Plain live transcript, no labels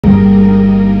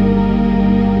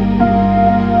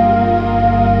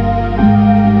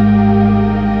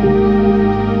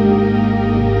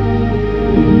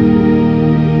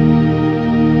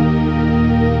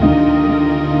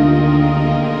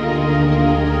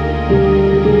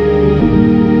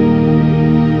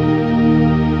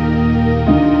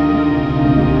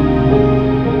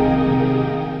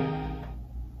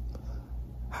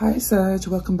Sag,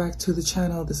 welcome back to the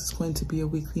channel. This is going to be a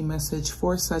weekly message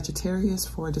for Sagittarius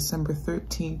for December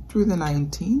 13th through the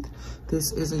 19th.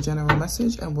 This is a general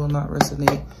message and will not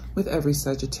resonate with every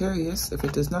Sagittarius. If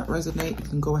it does not resonate, you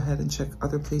can go ahead and check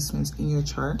other placements in your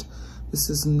chart.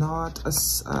 This is not a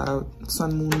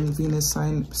Sun, Moon, Venus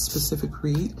sign specific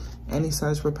read. Any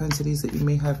Sag propensities that you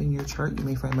may have in your chart, you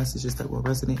may find messages that will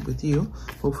resonate with you.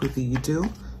 Hopefully you do.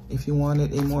 If you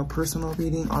wanted a more personal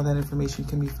reading, all that information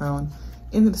can be found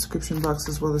in the description box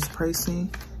as well as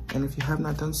pricing. And if you have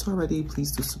not done so already,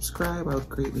 please do subscribe. I would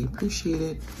greatly appreciate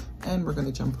it. And we're going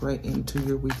to jump right into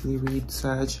your weekly read,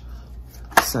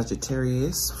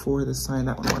 Sagittarius, for the sign.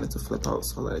 That one wanted to flip out,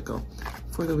 so I'll let it go.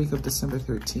 For the week of December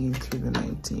 13th through the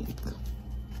 19th.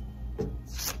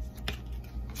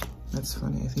 That's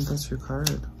funny. I think that's your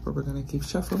card, but we're going to keep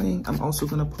shuffling. I'm also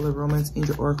going to pull a Romance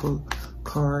Angel Oracle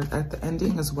card at the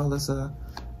ending, as well as a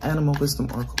Animal Wisdom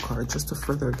Oracle card, just to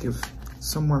further give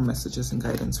some more messages and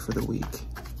guidance for the week.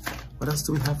 What else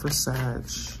do we have for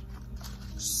Sagittarius?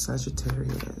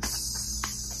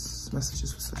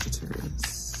 Messages for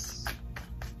Sagittarius.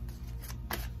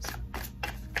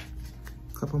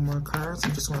 A couple more cards. I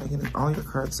just want to get all your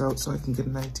cards out so I can get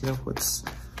an idea of what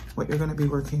you're going to be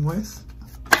working with.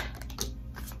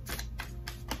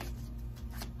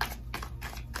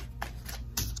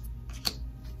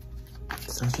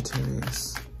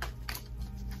 Sagittarius.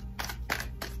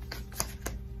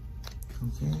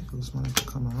 Okay, those wanted to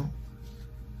come out.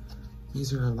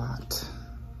 These are a lot,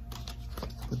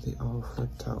 but they all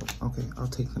flipped out. Okay, I'll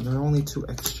take them. There are only 2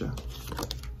 extra.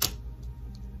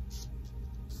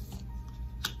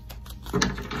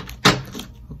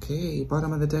 Okay,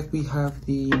 bottom of the deck, we have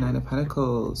the 9 of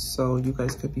Pentacles. So you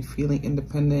guys could be feeling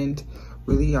independent,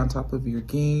 really on top of your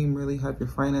game, really have your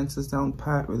finances down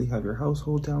pat, really have your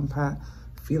household down pat,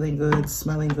 feeling good,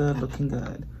 smelling good, looking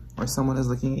good. Or someone is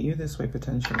looking at you this way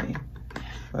potentially.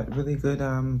 But really good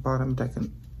bottom deck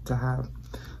to have.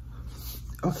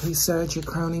 Okay, Sag, your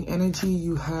crowning energy,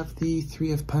 you have the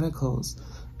 3 of Pentacles.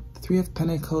 The 3 of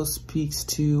Pentacles speaks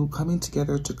to coming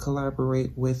together to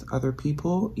collaborate with other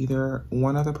people, either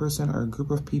one other person or a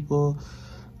group of people,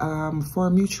 for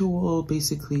a mutual,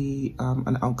 basically,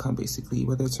 an outcome, basically,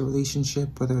 whether it's a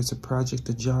relationship, whether it's a project,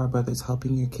 a job, whether it's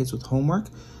helping your kids with homework.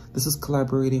 This is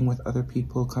collaborating with other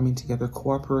people, coming together,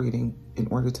 cooperating in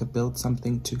order to build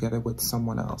something together with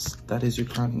someone else. That is your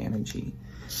crowning energy.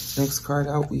 Next card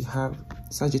out, we have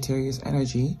Sagittarius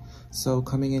energy. So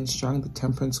coming in strong, the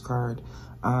Temperance card.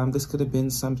 This could have been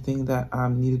something that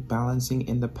needed balancing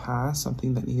in the past,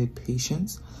 something that needed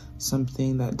patience,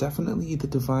 something that definitely the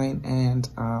divine and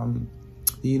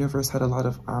the universe had a lot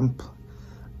of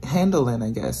handle in, I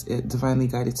guess. A divinely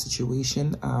guided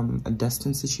situation, a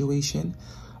destined situation.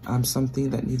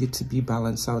 Something that needed to be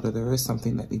balanced out, or there is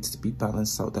something that needs to be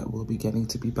balanced out that will be getting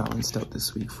to be balanced out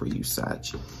this week for you, Sag.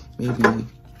 Maybe,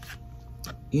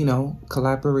 you know,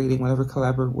 collaborating,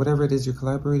 whatever it is you're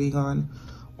collaborating on,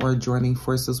 or joining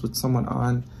forces with someone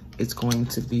on, it's going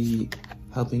to be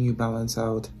helping you balance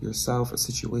out yourself, a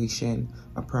situation,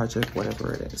 a project,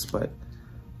 whatever it is. But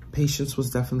patience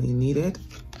was definitely needed.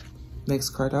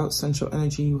 Next card out, Central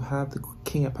energy, you have the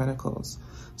King of Pentacles.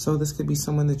 So this could be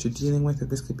someone that you're dealing with, or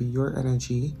this could be your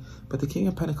energy. But the King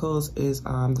of Pentacles is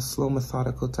the slow,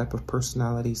 methodical type of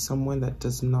personality. Someone that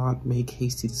does not make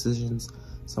hasty decisions.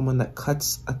 Someone that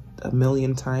cuts a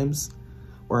million times,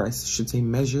 or I should say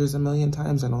measures a million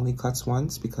times and only cuts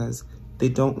once, because they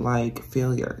don't like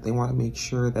failure. They want to make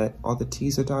sure that all the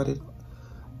T's are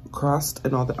crossed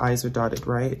and all the I's are dotted,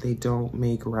 right? They don't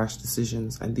make rash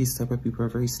decisions. And these type of people are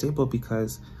very stable,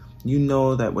 because you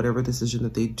know that whatever decision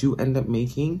that they do end up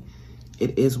making,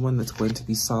 it is one that's going to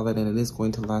be solid and it is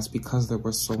going to last, because there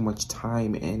was so much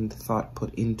time and thought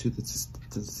put into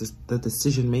the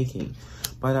decision making.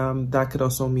 But that could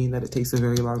also mean that it takes a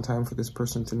very long time for this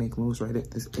person to make moves, right?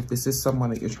 If this is someone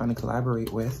that you're trying to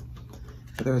collaborate with,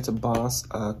 whether it's a boss,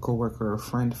 a co-worker, a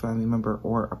friend, family member,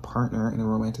 or a partner in a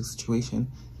romantic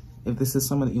situation, if this is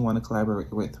someone that you want to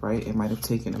collaborate with, right, it might have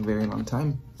taken a very long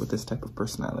time with this type of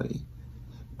personality.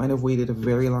 Might have waited a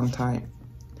very long time.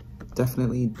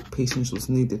 Definitely patience was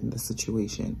needed in this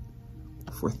situation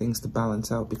for things to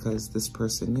balance out, because this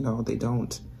person, you know, they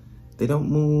don't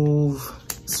move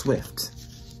swift.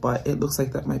 But it looks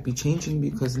like that might be changing,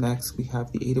 because next we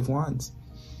have the 8 of Wands.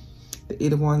 The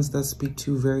 8 of Wands does speak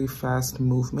to very fast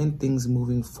movement, things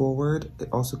moving forward. It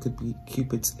also could be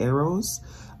Cupid's arrows.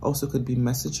 Also could be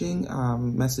messaging,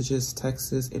 messages,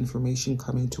 texts, information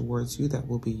coming towards you that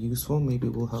will be useful. Maybe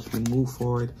will help you move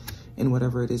forward in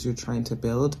whatever it is you're trying to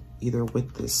build, either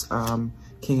with this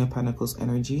King of Pentacles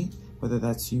energy. whether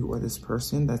that's you or this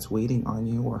person that's waiting on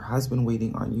you, or has been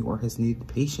waiting on you, or has needed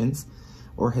patience,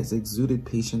 or has exuded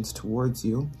patience towards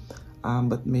you.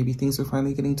 But maybe things are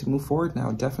finally getting to move forward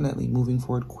now. Definitely moving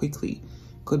forward quickly.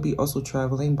 Could be also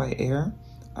traveling by air,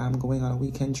 going on a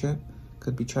weekend trip.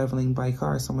 Could be traveling by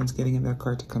car. Someone's getting in their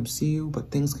car to come see you,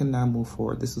 but things can now move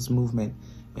forward. This is movement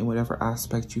in whatever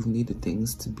aspect you've needed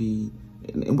things to be,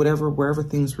 in wherever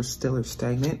things were still or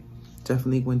stagnant.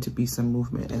 Definitely going to be some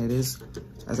movement, and it is,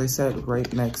 as I said,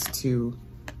 right next to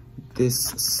this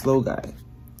slow guy.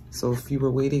 So if you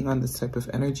were waiting on this type of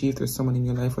energy, if there's someone in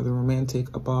your life, whether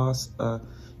romantic, a boss,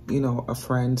 you know, a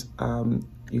friend,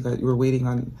 you were waiting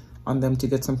on them to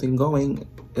get something going,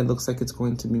 it looks like it's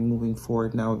going to be moving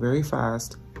forward now very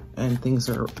fast, and things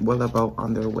are well about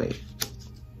on their way.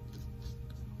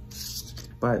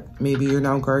 But maybe you're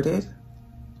now guarded,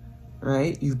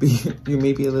 right? You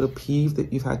may be a little peeved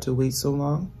that you've had to wait so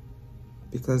long,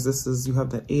 because this is, you have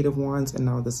the 8 of Wands, and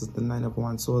now this is the 9 of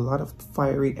Wands. So a lot of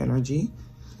fiery energy.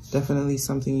 Definitely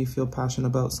something you feel passionate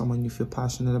about, someone you feel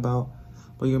passionate about,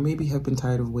 but you maybe have been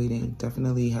tired of waiting.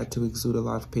 Definitely had to exude a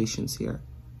lot of patience here,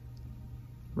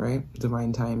 right?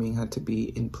 Divine timing had to be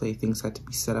in play. Things had to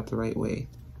be set up the right way.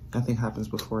 Nothing happens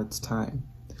before it's time.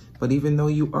 But even though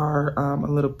you are a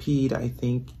little peed, I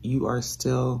think you are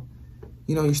still,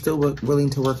 you know, you're still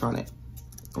willing to work on it.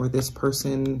 Or this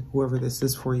person, whoever this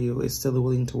is for you, is still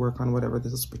willing to work on whatever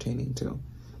this is pertaining to.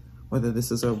 Whether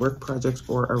this is a work project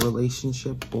or a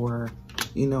relationship, or,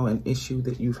 you know, an issue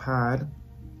that you've had.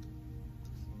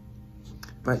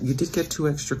 But you did get 2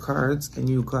 extra cards, and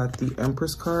you got the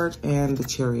Empress card and the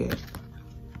Chariot.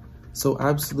 So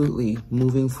absolutely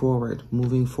moving forward,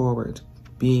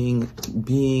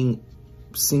 being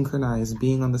synchronized,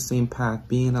 being on the same path,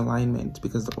 being in alignment,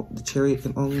 because the Chariot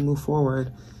can only move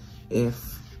forward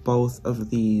if both of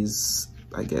these,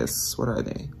 I guess, what are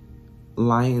they?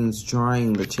 Lines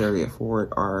drawing the Chariot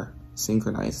forward are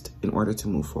synchronized in order to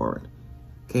move forward.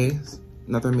 Okay,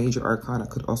 another major arcana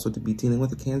could also be dealing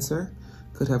with a Cancer.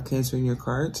 Could have Cancer in your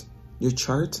card, your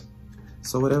chart.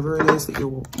 So whatever it is that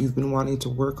you've been wanting to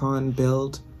work on,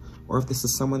 build, or if this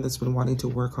is someone that's been wanting to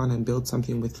work on and build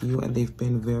something with you, and they've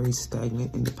been very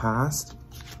stagnant in the past,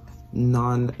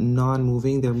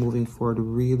 non-moving, they're moving forward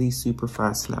really super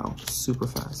fast now, super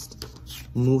fast.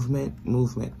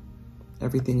 Movement.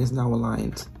 Everything is now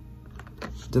aligned.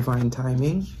 Divine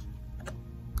timing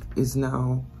is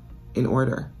now in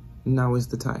order. Now is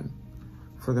the time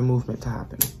for the movement to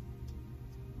happen.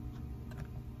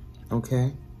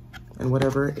 Okay? And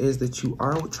whatever it is that you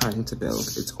are trying to build,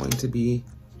 it's going to be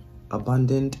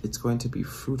abundant. It's going to be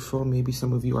fruitful. Maybe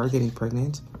some of you are getting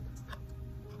pregnant.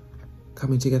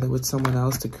 Coming together with someone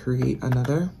else to create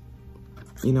another.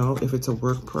 You know, if it's a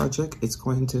work project, it's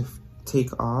going to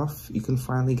take off. You can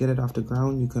finally get it off the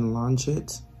ground. You can launch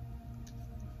it,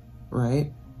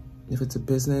 right? If it's a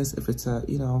business, if it's a,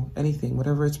 you know, anything,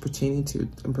 whatever it's pertaining to.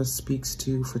 Empress speaks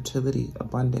to fertility,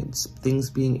 abundance, things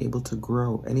being able to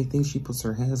grow. Anything she puts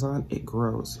her hands on, it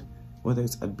grows. Whether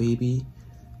it's a baby,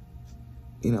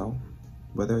 you know,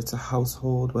 whether it's a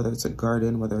household, whether it's a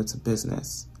garden, whether it's a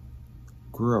business.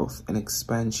 Growth and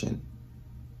expansion.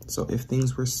 So if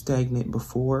things were stagnant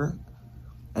before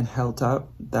and held up,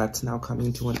 that's now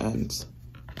coming to an end.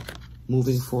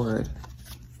 Moving forward,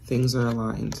 things are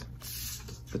aligned.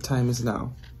 The time is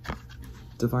now.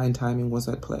 Divine timing was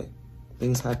at play.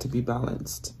 Things had to be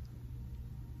balanced.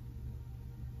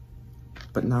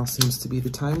 But now seems to be the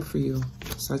time for you,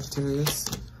 Sagittarius.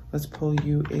 Let's pull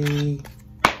you a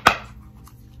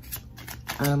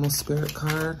animal spirit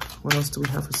card. What else do we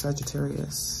have for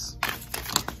Sagittarius?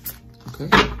 Okay.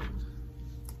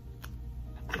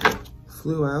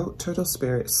 Flew out. Turtle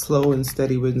spirit. Slow and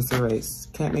steady wins the race.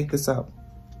 Can't make this up.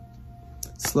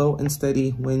 Slow and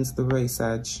steady wins the race,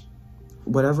 Sag.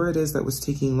 Whatever it is that was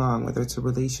taking long, whether it's a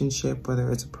relationship,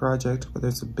 whether it's a project, whether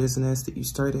it's a business that you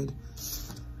started,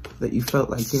 that you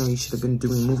felt like, you know, you should have been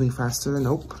moving faster.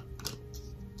 Nope.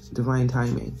 Divine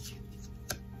timing.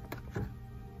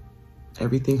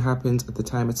 Everything happens at the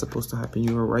time it's supposed to happen.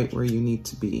 You are right where you need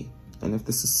to be. And if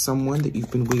this is someone that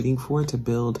you've been waiting for to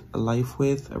build a life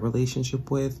with, a relationship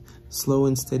with, slow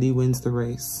and steady wins the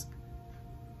race.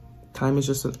 Time is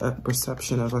just a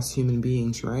perception of us human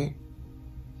beings, right?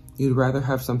 You'd rather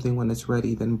have something when it's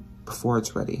ready than before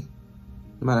it's ready.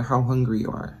 No matter how hungry you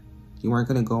are. You aren't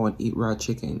going to go and eat raw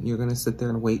chicken. You're going to sit there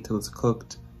and wait till it's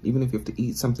cooked, even if you have to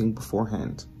eat something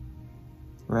beforehand,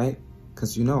 right?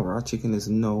 Because you know raw chicken is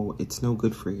it's no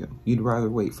good for you. You'd rather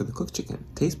wait for the cooked chicken.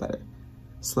 Tastes better.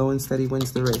 Slow and steady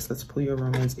wins the race. Let's pull your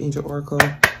Romance Angel Oracle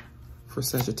for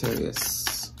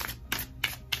Sagittarius.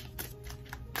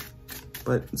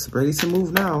 But it's ready to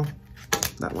move now.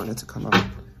 that wanted to come up.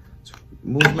 So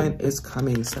movement is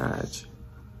coming, Sag.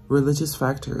 Religious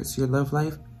factors. Your love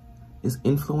life is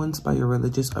influenced by your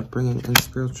religious upbringing and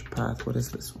spiritual path. What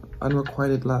is this one?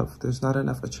 Unrequited love. There's not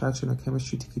enough attraction or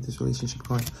chemistry to keep this relationship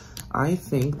going. I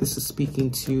think this is speaking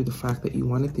to the fact that you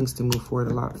wanted things to move forward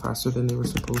a lot faster than they were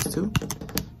supposed to,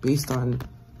 based on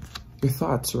your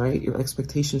thoughts, right? Your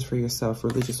expectations for yourself,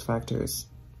 religious factors.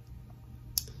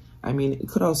 I mean, it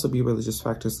could also be religious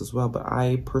factors as well, but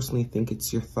I personally think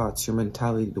it's your thoughts, your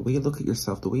mentality, the way you look at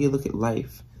yourself, the way you look at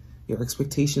life, your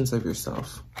expectations of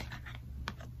yourself.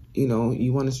 You know,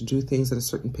 you wanted to do things at a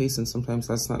certain pace, and sometimes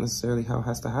that's not necessarily how it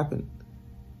has to happen.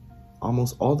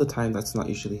 Almost all the time, that's not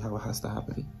usually how it has to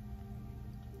happen.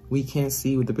 We can't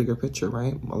see with the bigger picture,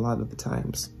 right? A lot of the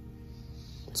times.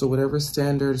 So whatever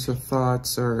standards or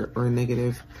thoughts or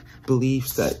negative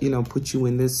beliefs that, you know, put you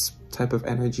in this type of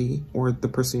energy, or the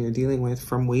person you're dealing with,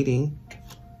 from waiting,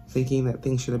 thinking that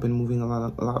things should have been moving a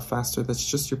lot faster, that's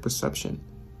just your perception.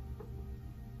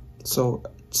 So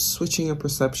switching your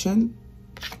perception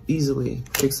easily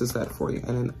fixes that for you.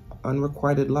 And then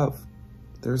unrequited love.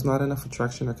 There's not enough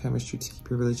attraction or chemistry to keep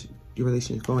your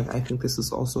relationship going. I think this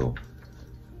is also,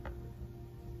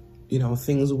 you know,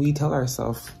 things we tell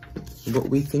ourselves, what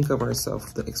we think of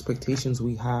ourselves, the expectations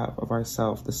we have of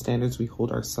ourselves, the standards we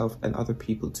hold ourselves and other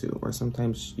people to, or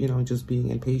sometimes, you know, just being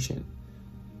impatient,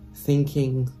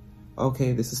 thinking,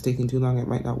 okay, this is taking too long, it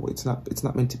might not, it's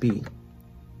not meant to be.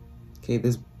 Okay,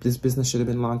 this business should have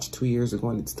been launched 2 years ago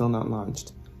and it's still not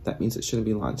launched. That means it shouldn't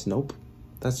be launched. Nope.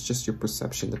 That's just your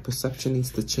perception. The perception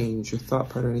needs to change. Your thought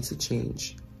pattern needs to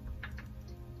change.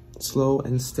 Slow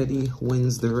and steady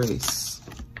wins the race.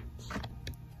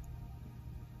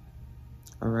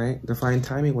 All right. Divine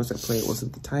timing was at play. It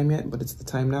wasn't the time yet, but it's the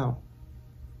time now.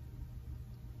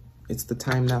 It's the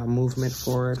time now. Movement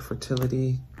forward,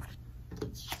 fertility.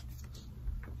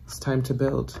 It's time to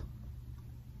build.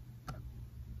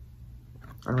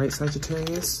 All right,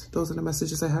 Sagittarius, those are the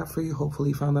messages I have for you. Hopefully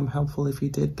you found them helpful. If you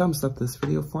did, thumbs up this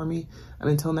video for me.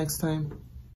 And until next time,